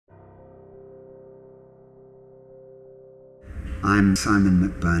I'm Simon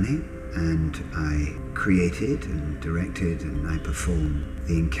McBurney, and I created and directed and I performed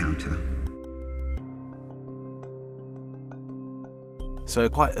The Encounter. So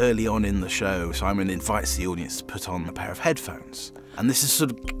quite early on in the show, Simon invites the audience to put on a pair of headphones. And this is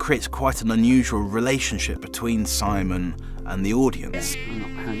sort of creates quite an unusual relationship between Simon and the audience.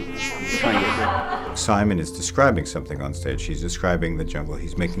 Simon is describing something on stage. He's describing the jungle.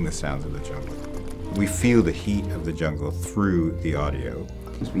 He's making the sounds of the jungle. We feel the heat of the jungle through the audio.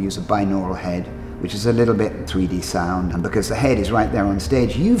 We use a binaural head, which is a little bit 3D sound, and because the head is right there on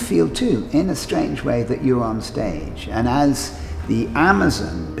stage, you feel too, in a strange way, that you're on stage. And as the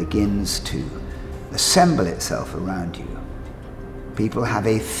Amazon begins to assemble itself around you, people have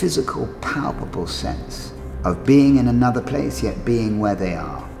a physical, palpable sense of being in another place, yet being where they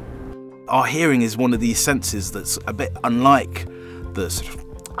are. Our hearing is one of these senses that's a bit unlike the sort of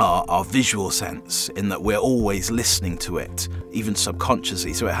our visual sense, in that we're always listening to it, even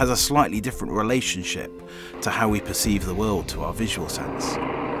subconsciously. So it has a slightly different relationship to how we perceive the world to our visual sense.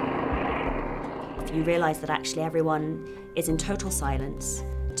 You realise that actually everyone is in total silence,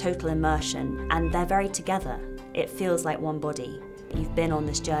 total immersion, and they're very together. It feels like one body. You've been on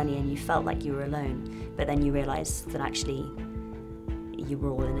this journey and you felt like you were alone, but then you realise that actually you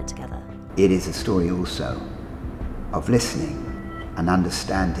were all in it together. It is a story also of listening and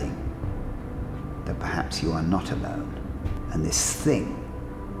understanding that perhaps you are not alone. And this thing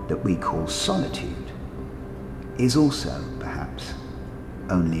that we call solitude is also perhaps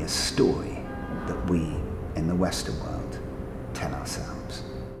only a story that we in the Western world tell ourselves.